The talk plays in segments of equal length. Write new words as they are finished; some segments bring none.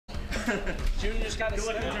Junior's got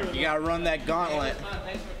to You gotta run that gauntlet.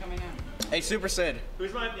 Thanks for coming in. Hey, Super Sid.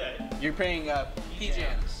 Who's my guy? You're paying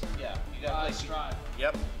P-Jams. Yeah. You gotta play Strive.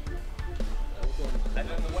 Yep. And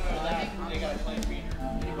then the winner of that, they gotta play feeder.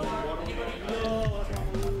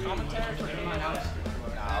 Commentary for my house.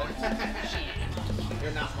 No.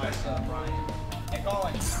 You're not my son, Brian. Hey,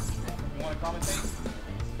 Colin. You wanna commentate?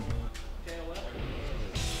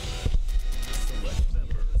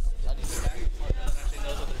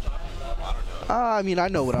 I mean, I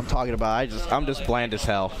know what I'm talking about. I'm just bland as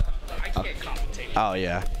hell. I can't commentate. Oh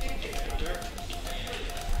yeah.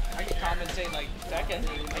 I can commentate like Tekken.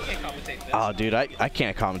 I can't commentate this. Oh dude, I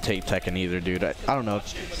can't commentate Tekken either, dude. I don't know.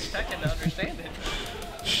 Tekken to understand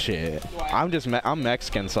it. Shit. I'm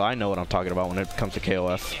Mexican, so I know what I'm talking about when it comes to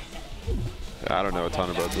KOF. I don't know a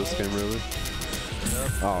ton about this game really.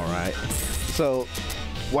 All right. So,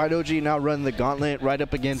 White OG now running the gauntlet right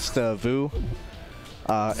up against Vu.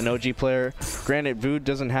 An OG player. Granted, Vu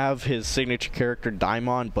doesn't have his signature character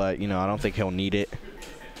Daimon, but you know I don't think he'll need it.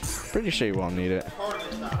 Pretty sure he won't need it.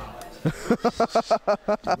 They're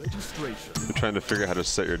trying to figure out how to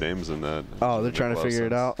set your names in that. Oh, they're trying to figure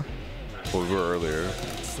it out. Well, we were earlier.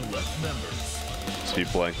 So you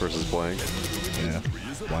blank versus blank. Yeah.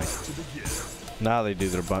 Blank. Now they do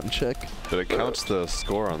their button check. But it counts the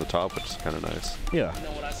score on the top, which is kind of nice. Yeah. You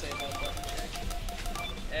know what I say about button check?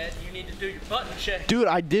 Ed, you need to do your button check. Dude,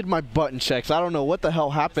 I did my button checks. I don't know what the hell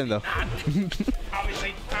happened though.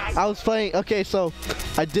 Obviously. I was playing, okay, so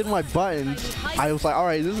I did my buttons. I was like, all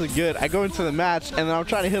right, this is good. I go into the match, and then I'm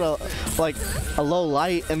trying to hit a low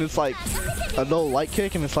light, and it's like a low light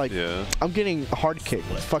kick, and it's like, yeah. I'm getting a hard kick.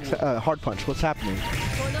 Hard punch. What's happening?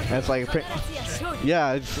 And it's like,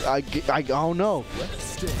 yeah, I don't know.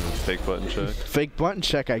 Fake button check. Fake button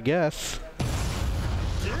check, I guess.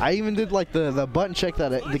 I even did like the button check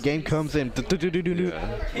that the game comes in.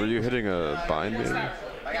 Yeah. Were you hitting a bind maybe?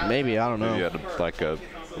 Maybe, I don't know. Maybe you had like a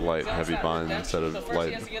light heavy bind instead of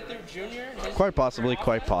light. Quite possibly,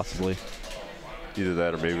 quite possibly. Either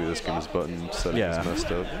that or maybe this game's button setting is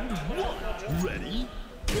messed up. Ready?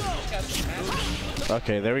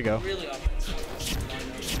 Okay, there we go.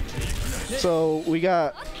 So we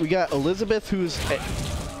got Elizabeth, who's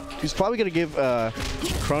probably gonna give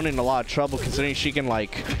Cronin a lot of trouble, considering she can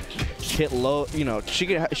like hit low. You know, she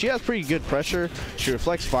has pretty good pressure. She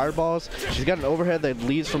reflects fireballs. She's got an overhead that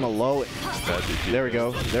leads from a low. There we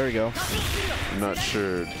go. There we go. I'm not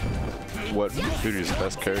sure what Pootie's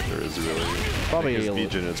best character is really. Probably his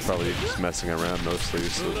Legion is probably just messing around mostly.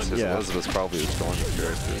 So his Elizabeth's probably his strongest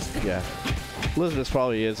character. Yeah. Elizabeth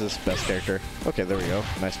probably is his best character. Okay, there we go.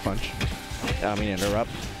 Nice punch. I mean, interrupt.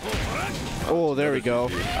 Oh, there we go.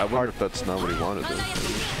 I wonder if that's not what he wanted then.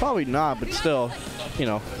 Probably not, but still, you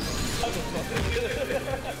know.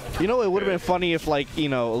 You know, it would have been funny if, like, you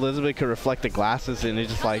know, Elizabeth could reflect the glasses and it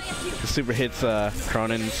just, like, the super hits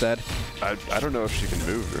Cronin instead. I don't know if she can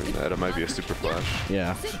move during that. It might be a super flash.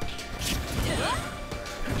 Yeah.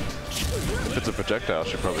 If it's a projectile,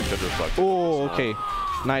 she probably could reflect. Oh, okay.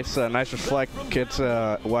 Nice, nice reflect. Gets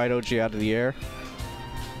White OG out of the air.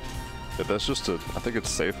 Yeah, that's just I think it's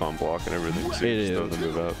safe on block and everything. So you just throw the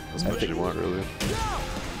move out as much as you want, really.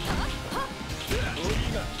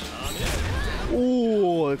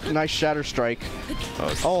 Ooh, nice shatter strike.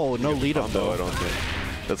 Oh, no lead up though. I don't think.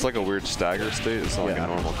 That's like a weird stagger state. It's not like a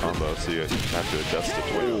normal combo, so you have to adjust it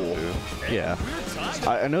the way you do. Yeah.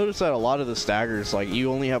 I noticed that a lot of the staggers, like,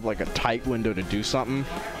 you only have like a tight window to do something,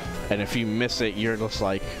 and if you miss it, you're just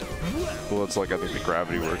like. Well, it's like I think the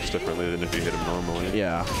gravity works differently than if you hit him normally.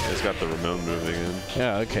 Yeah. It's got the Ramon moving in.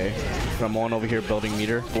 Yeah. Okay. Ramon over here building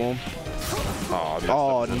meter. Boom.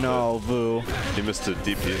 Oh no, Vu. He missed a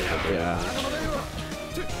DP. Yeah.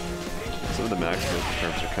 Some of the maximum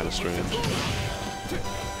terms are kind of strange.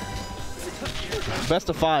 Best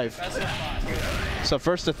of 5. So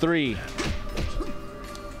first to 3.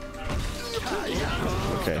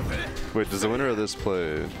 Okay. Wait, does the winner of this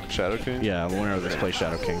play Shadow King? Yeah, the winner of this plays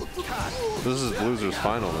Shadow King. This is loser's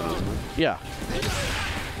final then, isn't it? Yeah.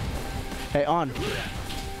 Hey, on.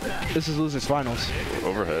 This is losers finals.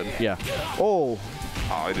 Overhead. Yeah. Oh.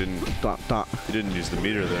 Oh, I didn't. He didn't use the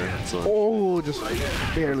meter there. So. Oh, just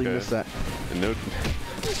barely missed that. And no,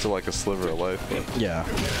 still like a sliver of life. But. Yeah.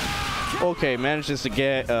 Okay, manages to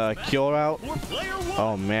get Kyo out.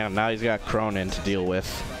 Oh man, now he's got Cronin to deal with.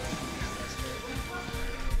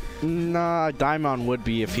 Nah, Daimon would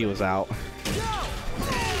be if he was out.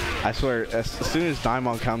 I swear, as soon as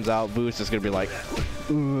Daimon comes out, Vu's just gonna be like,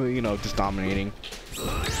 you know, just dominating.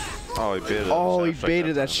 Oh, he baited. Oh, he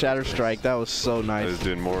baited that shatter strike. That was so nice. He was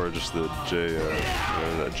doing more of just the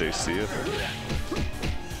that JC.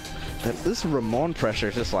 This Ramon pressure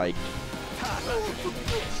is just like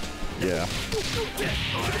Yeah.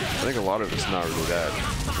 I think a lot of it's not really that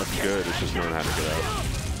good. It's just knowing how to get out.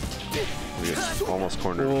 We get almost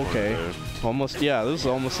cornered. Ooh, okay. Almost, yeah, this is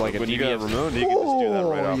almost like when a you got DBS. Ramon, you can just do that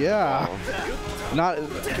right off yeah. the wall.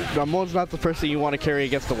 Not, Ramon's not the person you want to carry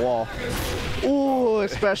against the wall. Ooh,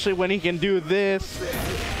 especially when he can do this.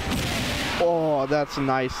 Oh, that's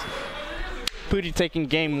nice. Pootie taking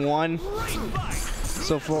game 1.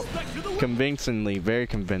 So far, convincingly, very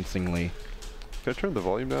convincingly. Can I turn the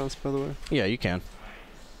volume down, by the way? Yeah, you can.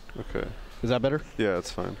 Okay. Is that better? Yeah, it's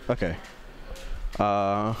fine. Okay.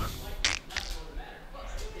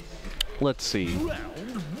 Let's see. Round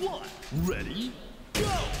 1. Ready? Go!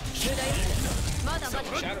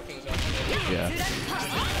 Shadow King's up. Yeah.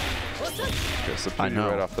 Okay, so I Pootie know.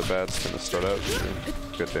 right off the bat's gonna start out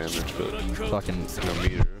good damage, but Fucking no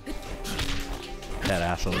meter. that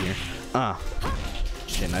asshole here.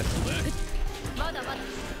 Okay, nice.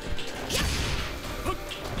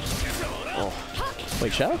 Oh,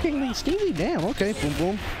 Wait, Shadow King leads Stevie? Damn, okay. Boom,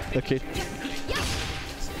 boom. Okay.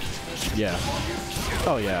 Yeah.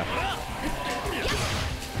 Oh, yeah.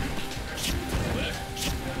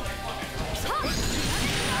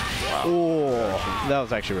 Oh, that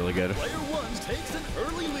was actually really good. Player 1 takes an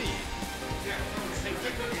early lead.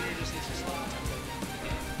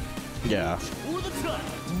 Yeah. For the top.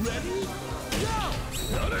 Ready?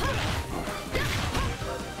 Go!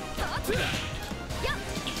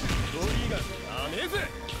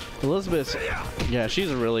 Elizabeth, yeah,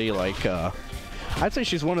 she's a really, like, I'd say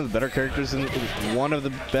she's one of the better characters, one of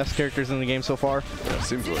the best characters in the game so far. yeah,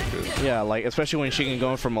 seems like it. Yeah, like, especially when she can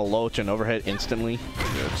go from a low to an overhead instantly.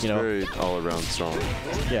 Yeah, just You know. very all-around strong.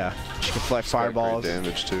 Yeah, she can flex Got fireballs. great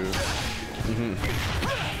damage too.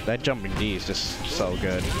 That jumping D is just so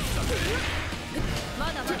good.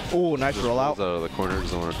 Oh, nice Just rollout. rolls out of the corner,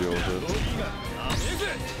 doesn't want to deal with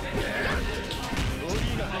it.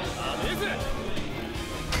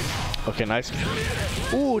 Okay, nice.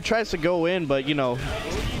 Ooh, tries to go in, but you know,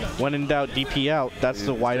 when in doubt, DP out. That's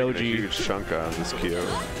the He's white taking OG. a huge chunk out of this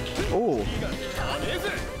KO. Ooh.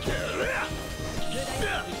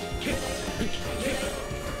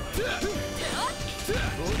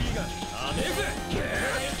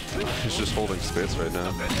 He's just holding space right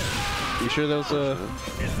now. You sure that was a...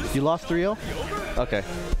 You lost 3-0? Okay.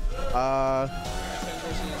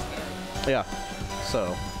 Yeah.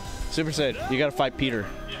 So, Super Saiyan, you gotta fight Peter.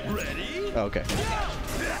 Oh, okay.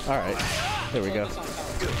 Alright. There we go.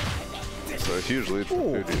 So a huge lead for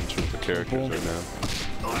Ooh. Pootie in terms of characters Boom. right now.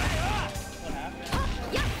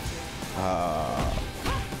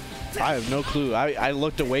 I have no clue. I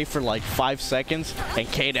looked away for like 5 seconds, and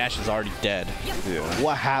K-Dash is already dead. Yeah.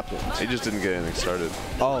 What happened? He just didn't get anything started.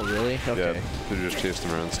 Oh, really? Okay. Yeah, they just chased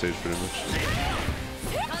him around stage pretty much.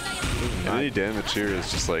 And any damage here is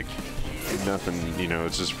just like nothing, you know,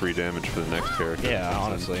 it's just free damage for the next character. Yeah,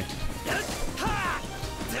 honestly.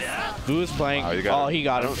 Who is playing? Wow, you got Oh, him. he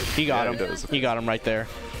got him. He got Yeah, him. he does. He got him right there.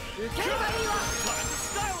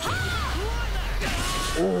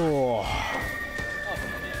 Oh.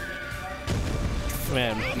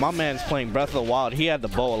 Man, my man's playing Breath of the Wild. He had the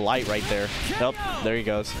bow of light right there. Yep, there he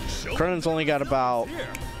goes. Cronin's only got about...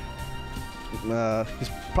 he's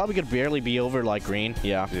probably going to barely be over like green.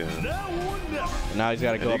 Yeah. Yeah. Now he's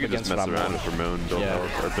got to And go you up can just against mess around Ramon. with Ramon, build Yeah.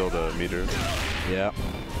 health, or build a meter. Yeah.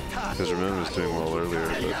 Because Ramon was doing well earlier,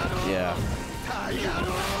 but Yeah.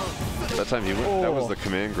 that time he went, that was the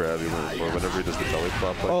command grab he went for, whenever he does the belly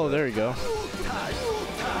flop like Oh, that. there you go.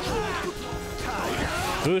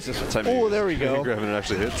 Who is this? Time Oh, he- there we go. Grab and it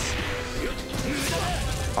actually hits.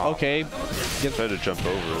 Okay. Tried to jump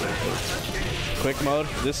over it. Quick mode.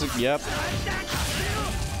 This is, yep.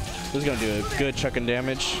 This is going to do a good chuck and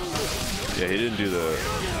damage. Yeah, he didn't do the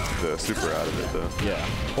super out of it though. Yeah.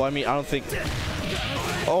 Well, I mean, I don't think...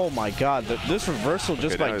 Oh my god, this reversal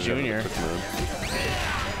just Okay, now by he's having a Junior. quick mode.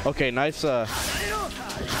 Okay, nice,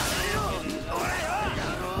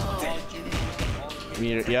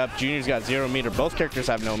 meter. Yep, Junior's got 0 meter. Both characters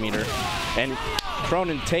have no meter. And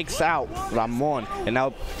Cronin takes out Ramon. And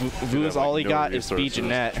now Vu's Like, all he no got is B resources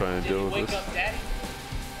Jeanette. Trying to deal with Wake this. up, Daddy.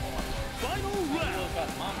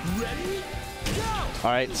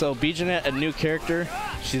 Alright, so B Jeanette, a new character.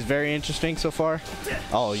 She's very interesting so far.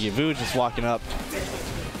 Oh, yeah, Vu just walking up.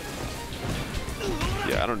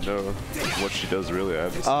 Yeah, I don't know what she does really. I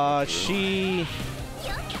haven't seen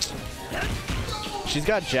She's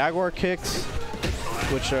got Jaguar kicks,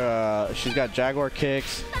 which she's got Jaguar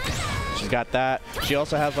kicks. She's got that. She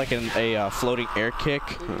also has like a floating air kick,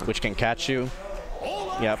 which can catch you.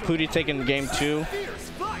 Yeah, Pootie taking game 2.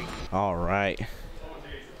 All right.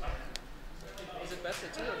 Is it best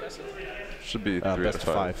of 2 or best of 3? Should be 3 out Best of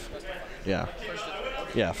of 5. 5. Yeah.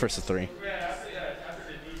 Yeah, first to 3.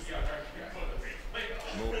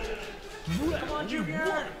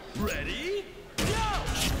 Ready?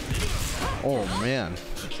 Oh man.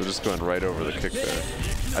 So just going right over the kick there.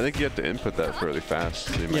 I think you have to input that fairly fast,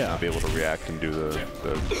 so you might not be able to react and do the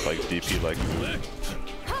like DP-like move.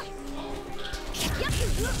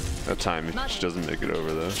 That time she doesn't make it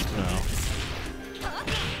over though. No.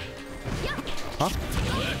 Huh?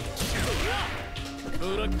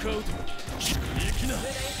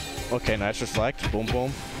 Okay, nice reflect. Boom,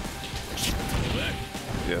 boom.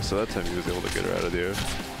 Yeah, so that time he was able to get her out of the air.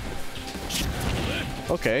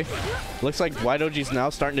 Okay. Looks like White OG's now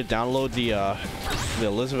starting to download the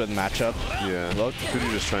Elizabeth matchup. Yeah. Look. Pootie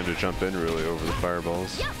just trying to jump in really over the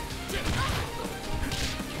fireballs.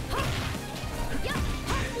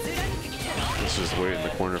 Let's just wait in the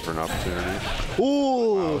corner for an opportunity.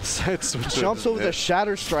 Ooh! Wow, side switch Jumps over the hit.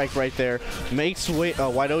 shatter strike right there. Makes White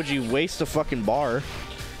OG waste a fucking bar.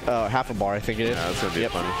 Half a bar, I think it is. Yeah, that's gonna be a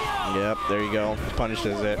punish. Yep, there you go. Punished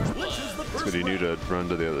is it. It's good he knew to run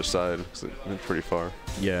to the other side because it went pretty far.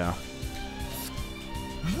 Yeah.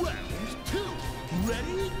 Round 2.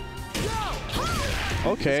 Ready?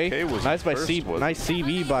 Go! Okay. K was Nice by first, C. wasn't Nice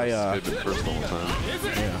CB by They've been first the whole time.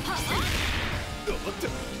 Yeah.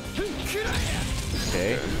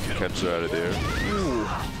 Okay. Catch it out of there. Ooh.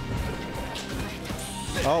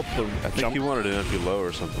 Oh, the I think jump. he wanted an empty low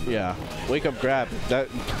or something. Yeah. Wake up grab. That.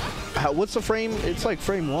 What's the frame? It's like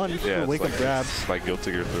frame 1 for Yeah, wake it's up grabs. It's like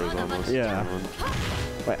guilty gear throws almost. Yeah.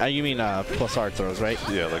 Wait, you mean plus R throws, right?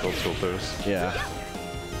 Yeah, like old school throws. Yeah.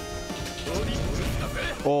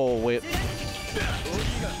 Oh wait.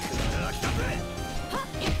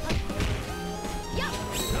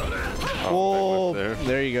 Oh,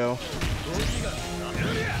 there you go.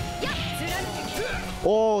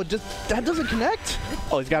 Oh, just that doesn't connect.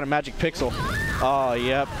 Oh, he's got a magic pixel. Oh,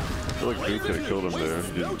 yep. I feel like Boo could have killed him there.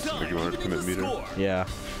 He didn't think he wanted to commit meter. Yeah.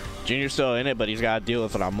 Junior's still in it, but he's got to deal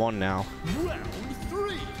with it on 1 now. Round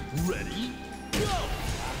 3. Ready? Go!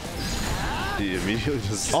 He immediately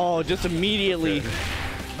just... Oh, just immediately.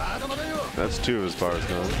 That's 2 of his bars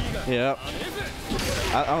gone. Yep.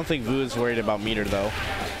 I don't think Vu is worried about meter though.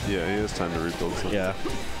 Yeah, he has time to rebuild something. Yeah.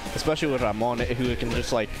 Especially with Ramon, who can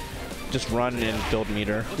just like run and build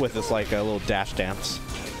meter with this like a little dash dance.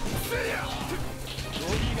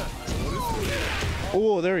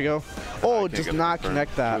 Oh, there we go. Oh, Can't just get it not confirmed.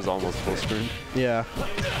 connect It that. was almost full screen. Yeah.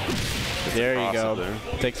 There you Awesome go. there.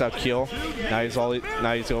 Takes out Kill. Now he's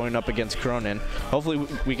going up against Cronin. Hopefully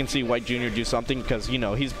we can see White Jr. do something because you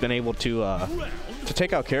know he's been able to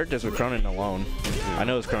take out characters with Cronin alone. Yeah. I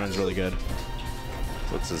know his Cronin's really good.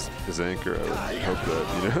 So that's his anchor. I would hope that,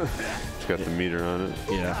 you know, it's got the meter on it.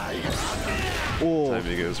 Yeah. Oh, Time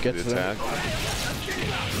he goes for the gets it. attack.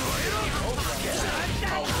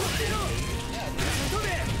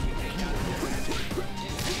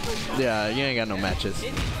 Yeah, you ain't got no matches.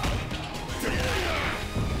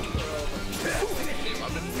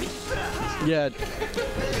 Yeah,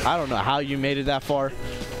 I don't know how you made it that far.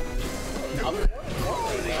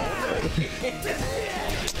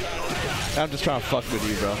 I'm just trying to fuck with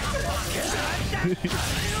you, bro.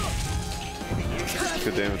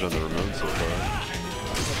 Good damage on the Ramon so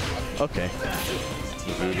far. Okay.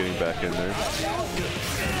 Vu getting back in there.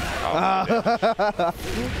 Oh,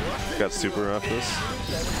 got super off this.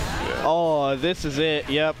 Yeah. Oh, this is it.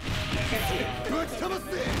 Yep.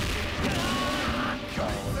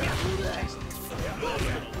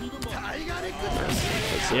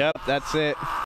 Yep, that's it.